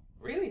did.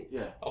 Really?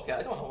 Yeah. Okay,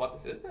 I don't know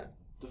what this is then.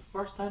 The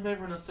first time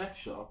ever in a sex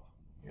shop.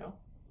 Yeah.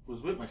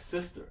 Was with my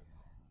sister,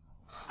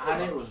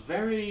 and it was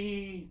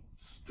very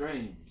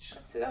strange.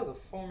 I'd say that was a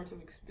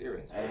formative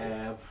experience.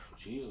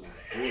 Jesus,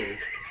 weird.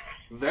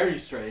 Very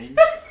strange.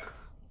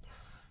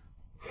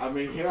 I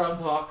mean, here I'm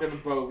talking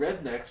about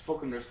rednecks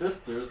fucking their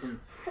sisters, and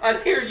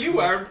here you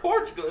are in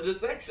Portugal in a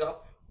sex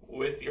shop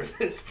with your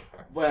sister.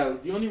 Well,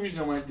 the only reason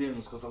I went in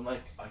was because I'm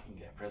like, I can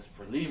get a present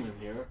for Liam in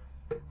here.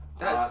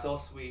 That's so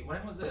sweet.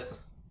 When was this?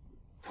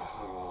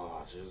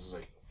 Oh, Jesus,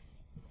 like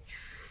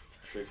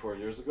 3-4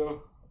 years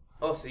ago.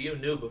 Oh, so you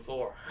knew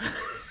before.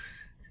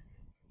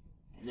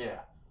 Yeah,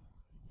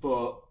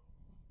 but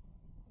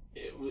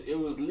it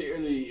was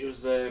literally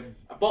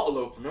a bottle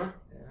opener.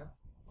 Yeah.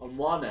 On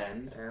one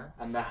end, yeah.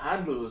 And the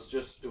handle was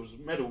it was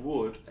made of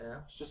wood. Yeah.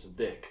 It's just a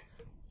dick.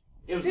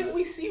 Didn't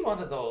we see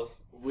one of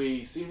those?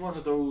 We seen one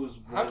of those.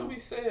 How do we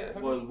say it?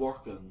 While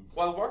working.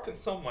 While working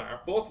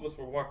somewhere. Both of us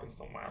were working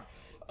somewhere.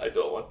 I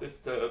don't want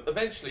this to.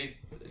 Eventually,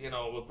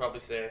 we'll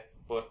probably say,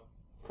 but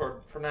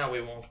for now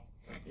we won't.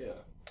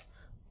 Yeah.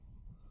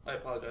 I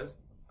apologise.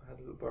 I had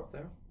a little burp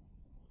there.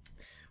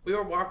 We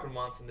were working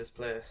once in this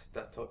place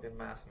that took in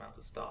mass amounts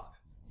of stock,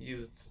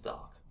 used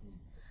stock.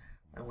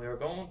 And we were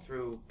going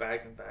through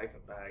bags and bags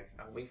and bags,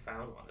 and we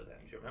found one of them.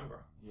 Do you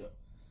remember? Yeah.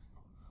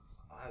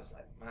 I was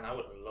like, man, I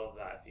would have loved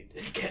that if you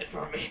didn't get it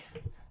from me.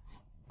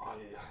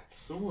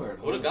 Somewhere.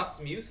 Would have got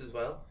some use as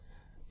well.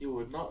 You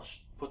would not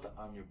put that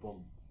on your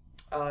bum.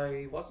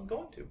 I wasn't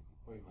going to.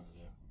 What are you going to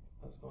do?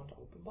 I was going to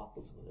open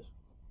bottles with it.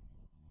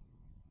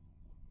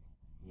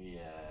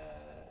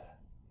 Yeah.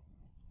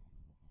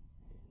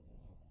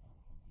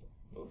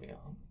 Moving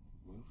on.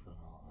 Moving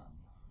on.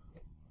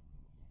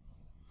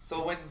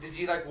 So when did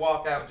you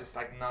walk out and just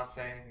not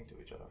say anything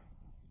to each other?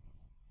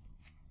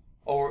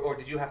 Or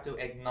did you have to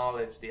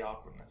acknowledge the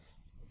awkwardness?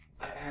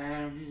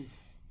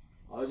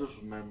 I just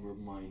remember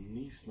my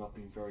niece not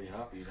being very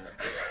happy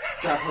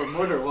that her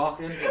mother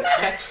walked into a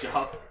sex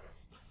shop.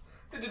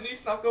 Did the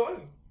niece not go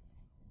in?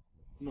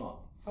 No.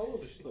 How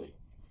old is she? Like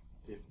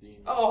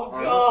 15. Oh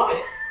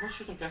god! What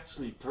should have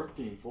actually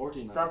 13,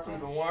 14 at That's the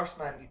time. even worse,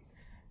 man.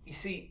 You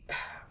see,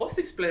 us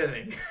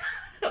explaining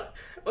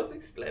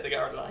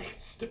our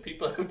life to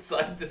people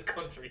outside this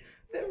country,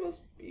 they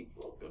must be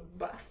fucking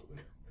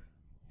baffled.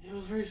 It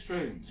was very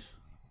strange.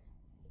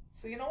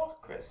 So you know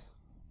what, Chris?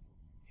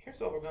 Here's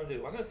what we're going to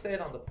do. I'm going to say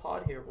it on the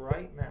pod here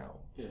right now.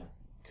 Yeah.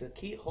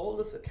 To hold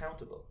us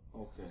accountable.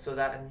 Okay. So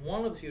that in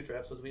one of the future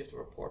episodes we have to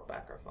report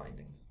back our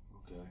findings.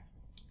 Okay.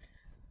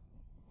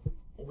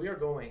 We are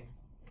going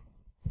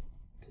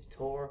to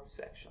tour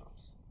sex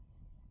shops.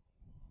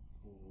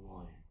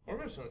 Why?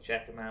 We're just going to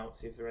check them out,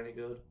 see if they're any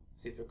good,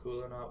 see if they're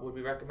cool or not. Would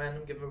we recommend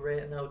them? Give them a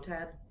rating out of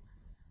 10?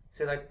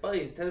 Say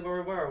boys, tell you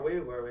where we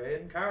were. We were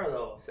in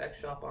Carlow, sex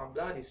shop on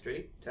Bloody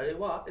Street. Tell you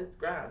what, it's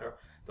grand. Or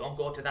don't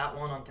go to that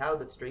one on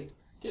Talbot Street.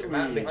 The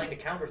man behind the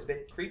counter's a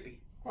bit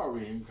creepy. Or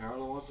we in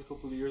Carlo once a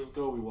couple of years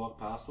ago. We walked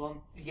past one.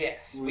 Yes,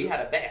 we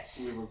had a bet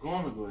We were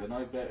going to go in.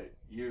 I bet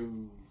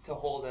you. to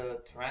hold a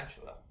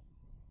tarantula.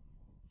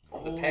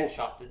 Oh, The pet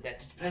shop did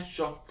that. the pet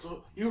shop.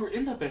 You were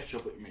in that pet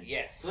shop with me.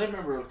 Yes. Because I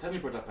remember telling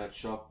you about that pet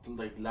shop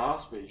like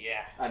last week.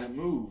 Yeah. And it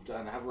moved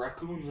and it have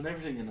raccoons and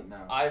everything in it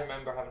now. I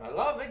remember having a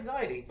lot of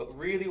anxiety, but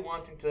really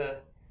wanting to.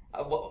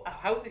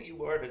 How is it you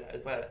worded it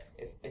as well?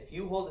 If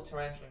you hold a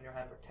tarantula in your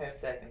hand for 10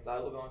 seconds, I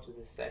will go into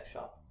this sex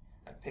shop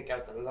and pick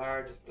out the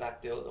largest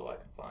black dildo I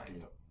can find.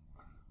 Yeah.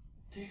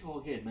 There you go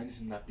again,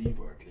 mentioning that B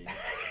word, Lee.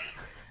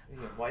 Yeah,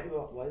 why does it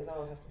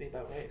always have to be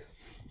about race?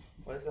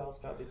 Why does it always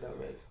got to be about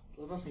race?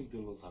 I don't think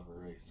dildos have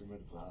a race. They're made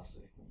of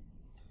plastic and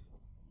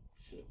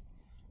shit.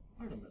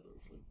 Where are the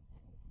metals? Like,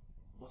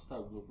 what's that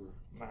rubber?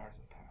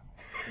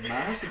 Marzipan.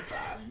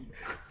 Marzipan?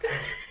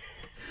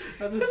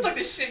 That's It's like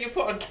the shit you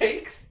put on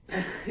cakes.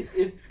 I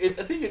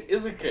think it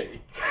is a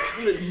cake.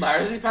 Like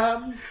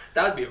marzipans?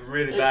 That would be a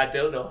really bad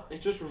dildo.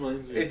 It just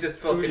reminds me It of just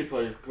fucking-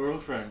 PewDiePie's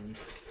girlfriend.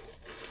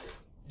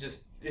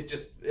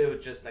 It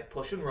would just like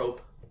push and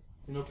rope.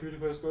 You know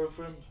PewDiePie's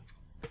girlfriend?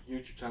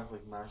 YouTube channels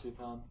like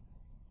Marzipan.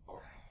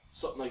 Or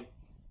something like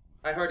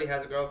I heard he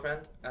has a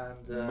girlfriend,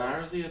 and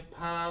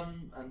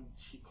Marzipan, and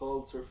she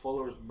calls her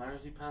followers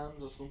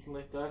Marzipans or something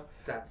like that.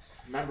 that's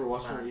I remember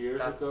watching her years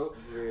that's ago.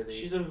 Really.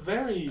 She's a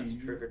very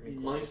That's triggered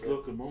me quite a nice bit.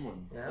 looking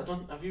woman. Yeah.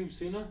 Have you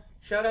seen her?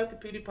 Shout out to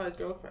PewDiePie's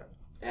girlfriend.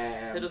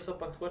 Hit us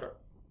up on Twitter.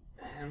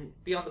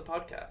 Be on the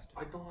podcast.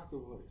 I don't like her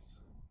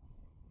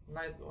voice.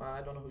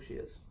 I don't know who she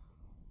is.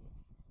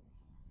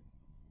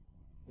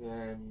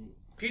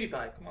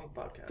 PewDiePie, come on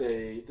the podcast.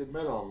 They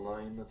met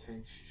online. I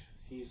think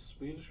he's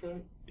Swedish,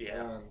 right?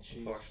 Yeah, and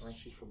unfortunately.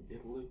 she's from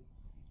Italy.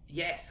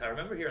 Yes, I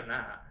remember hearing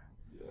that.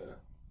 Yeah.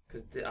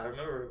 Because I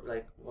remember,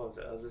 like, what was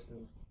it? I was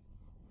listening.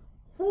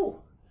 Whew.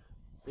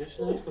 Yeah, she's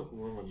a nice looking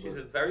woman. She's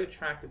a very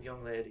attractive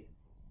young lady.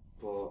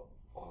 But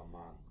oh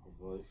man, her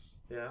voice.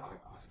 Yeah.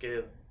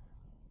 Scale.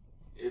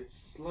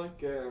 It's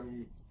like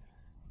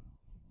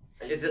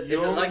Is it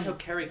like how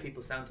Kerry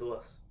people sound to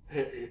us?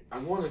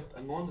 I'm going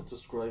to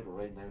describe it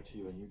right now to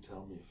you, and you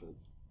tell me if it.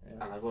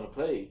 Yeah. And I'm going to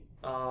play.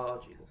 Oh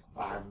Jesus.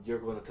 And you're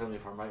going to tell me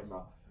if I'm right or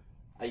not.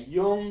 A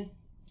young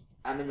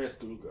anime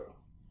schoolgirl.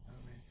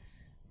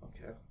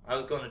 Okay. I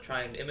was going to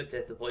try and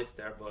imitate the voice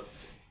there, but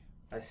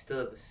I still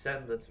have the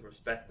semblance of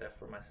respect left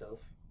for myself.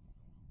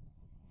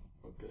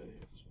 Okay,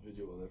 this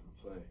video will never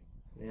play.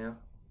 Yeah.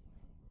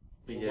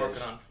 But We're yeah,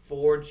 working on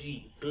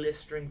 4G,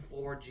 blistering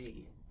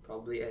 4G,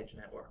 probably Edge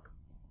network.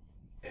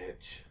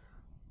 Edge.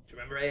 Do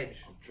you remember Edge?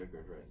 I'm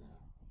triggered right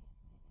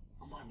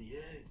now. I'm on the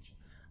edge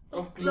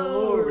of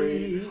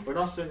glory. We're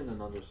not singing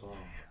another song.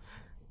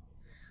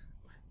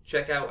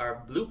 Check out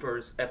our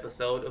bloopers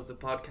episode of the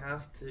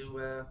podcast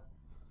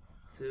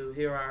to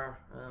hear our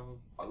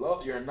A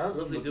lot. You're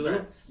announcing lovely the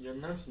duets. You're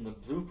announcing the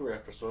blooper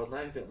episode. Now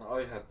I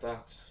had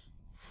that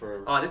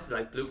for. Oh, this is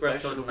like blooper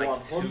episode in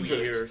like 2 100.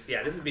 years.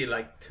 Yeah, this would be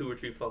like 2 or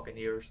 3 fucking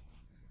years.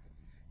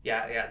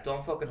 Yeah,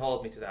 don't fucking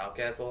hold me to that,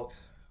 okay, folks?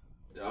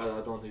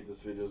 I don't think this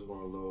video is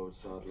going to load,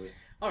 sadly.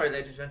 Alright,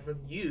 ladies and gentlemen,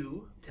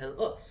 you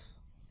tell us.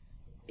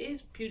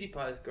 Is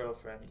PewDiePie's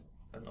girlfriend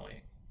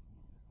annoying?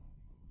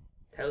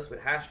 Tell us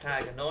with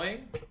hashtag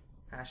annoying,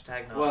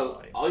 hashtag not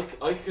Well,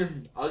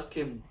 annoying.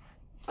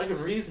 I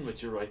can reason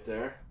with you right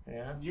there.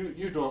 Yeah?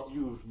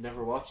 You've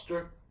never watched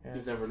her. Yeah.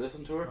 You've never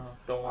listened to her. Oh,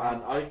 don't worry.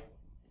 And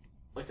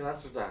I can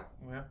answer that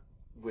Yeah?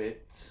 with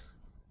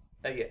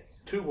Yes.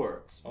 2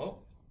 words. Oh?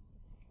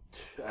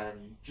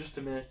 And just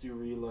to make you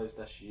realise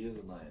that she is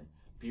annoying.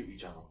 Beauty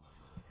channel.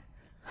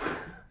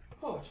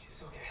 Oh,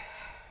 jeez, okay.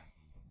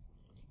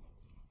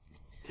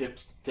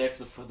 Tips, takes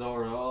the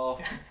fedora off.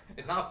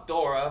 It's not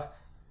fedora,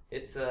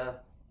 it's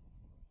a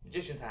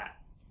magician's hat.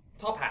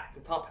 Top hat,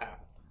 it's a top hat.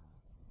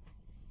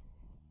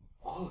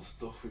 All the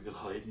stuff we could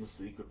hide in the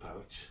secret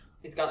pouch.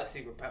 It's got a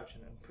secret pouch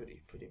and I'm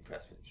pretty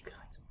impressed with it. You can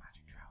hide some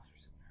magic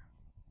trousers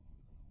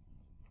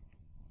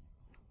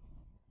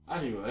in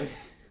there. Anyway.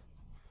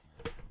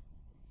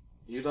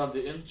 You done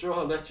the intro,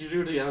 I'll let you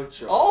do the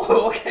outro.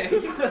 Oh, okay.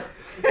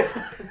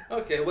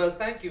 Okay, well,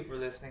 thank you for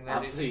listening,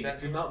 And ladies and please, do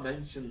gentlemen. not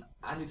mention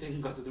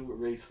anything got to do with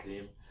race,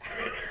 Liam.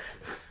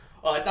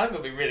 Oh, I'm going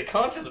to be really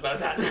conscious about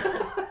that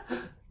now.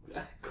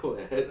 Go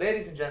But ahead.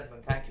 ladies and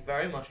gentlemen, thank you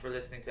very much for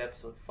listening to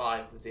episode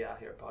 5 of the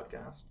Here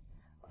podcast.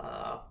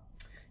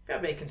 If you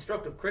have any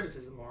constructive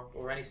criticism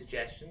or any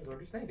suggestions or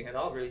just anything at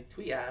all, really,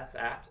 tweet us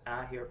at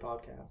Here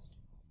podcast.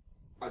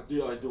 I do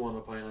want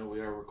to point out we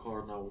are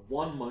recording on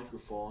 1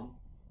 microphone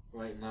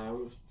right now,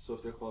 so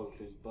if the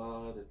quality is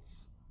bad,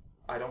 it's...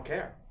 I don't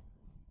care.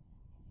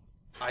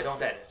 I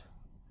don't edit.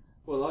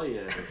 Well, I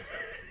edit.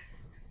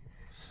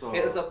 So...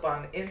 Hit us up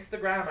on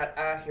Instagram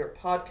at Here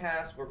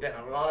podcast. We're getting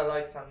a lot of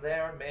likes on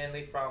there,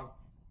 mainly from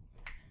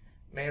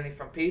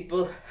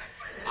people.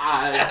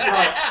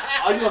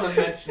 I'm gonna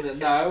mention it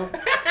now.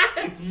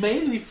 It's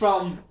mainly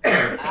from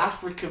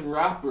African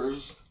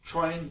rappers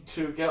trying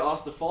to get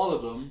us to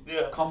follow them.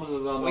 Yeah.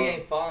 Commented on We our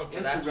ain't falling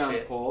for that Instagram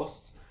shit.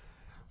 posts.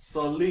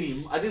 So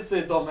Liam, I did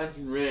say don't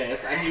mention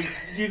race, and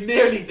you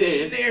nearly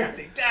did.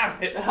 Nearly,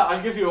 damn it.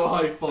 I'll give you a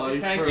high five.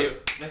 Thank for you.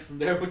 Next one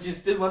there, but you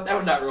still went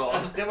down that road.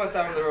 I still went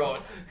down the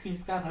road. You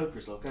can't help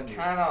yourself, can you?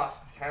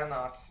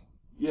 Cannot.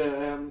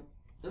 Yeah,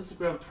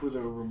 Instagram,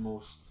 Twitter, we're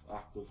most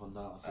active on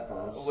that, I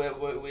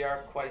suppose. We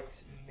are quite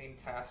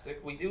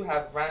meme-tastic. We do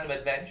have random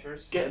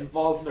adventures. Get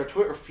involved in their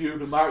Twitter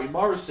feud with Marty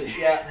Morrissey.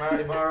 Yeah,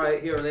 Marty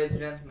Morrissey here, ladies and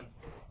gentlemen.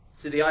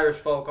 To the Irish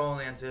folk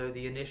only, and to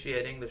the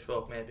initiated English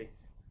folk maybe.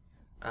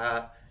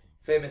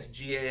 Famous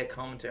GA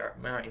commentator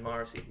Marty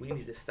Morrissey. We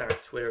need to start a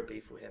Twitter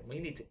beef with him. We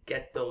need to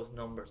get those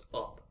numbers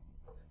up.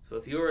 So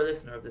if you're a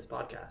listener of this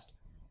podcast,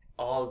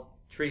 all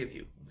three of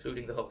you,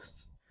 including the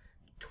hosts,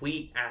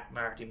 tweet at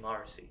Marty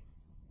Morrissey.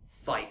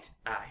 Fight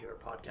at your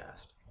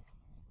podcast.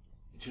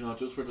 Do you know,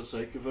 just for the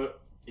sake of it,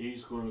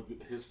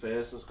 his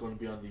face is going to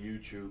be on the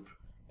YouTube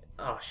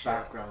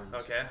background.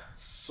 Okay.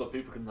 So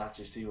people can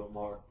actually see what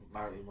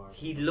Marty Morrissey.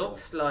 He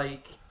looks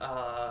like.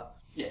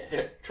 Yeah,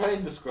 here, try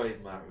and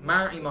describe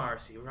Marty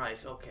Morrissey,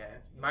 right? Okay.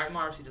 Marty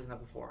Morrissey doesn't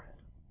have a forehead.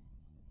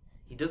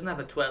 He doesn't have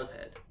a 12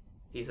 head.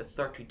 He's a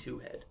 32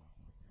 head.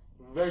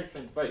 Very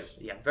strange face.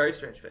 Yeah, very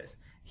strange face.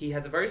 He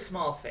has a very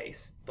small face,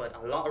 but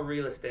a lot of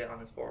real estate on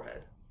his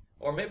forehead.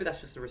 Or maybe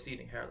that's just a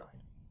receding hairline.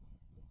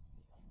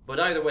 But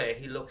either way,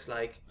 he looks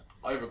like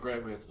I have a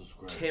great way to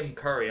describe Tim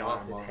Curry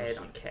off his Morrissey. head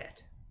on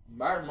Ket.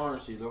 Martin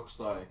Morrissey looks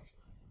like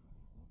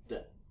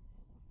the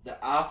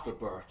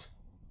afterbirth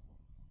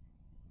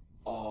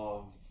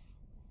of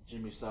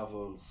Jimmy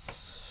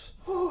Savile's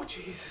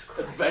Jesus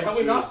adventures.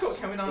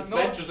 Can we not?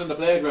 Adventures in the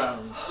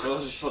playground, so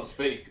to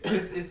speak.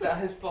 Is that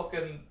his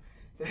fucking?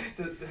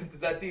 Does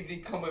that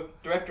DVD come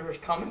with director's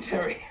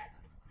commentary?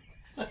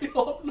 I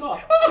hope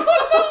not.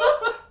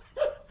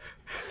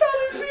 That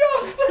would be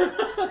awful.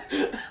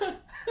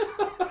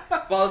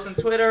 Follow us on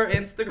Twitter,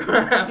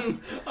 Instagram.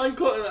 I'm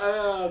cutting.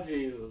 Oh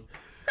Jesus!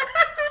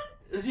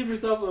 Is Jimmy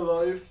Savile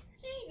alive?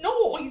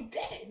 No, he's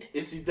dead.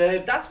 Is he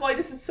dead? That's why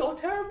this is so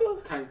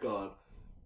terrible. Thank God.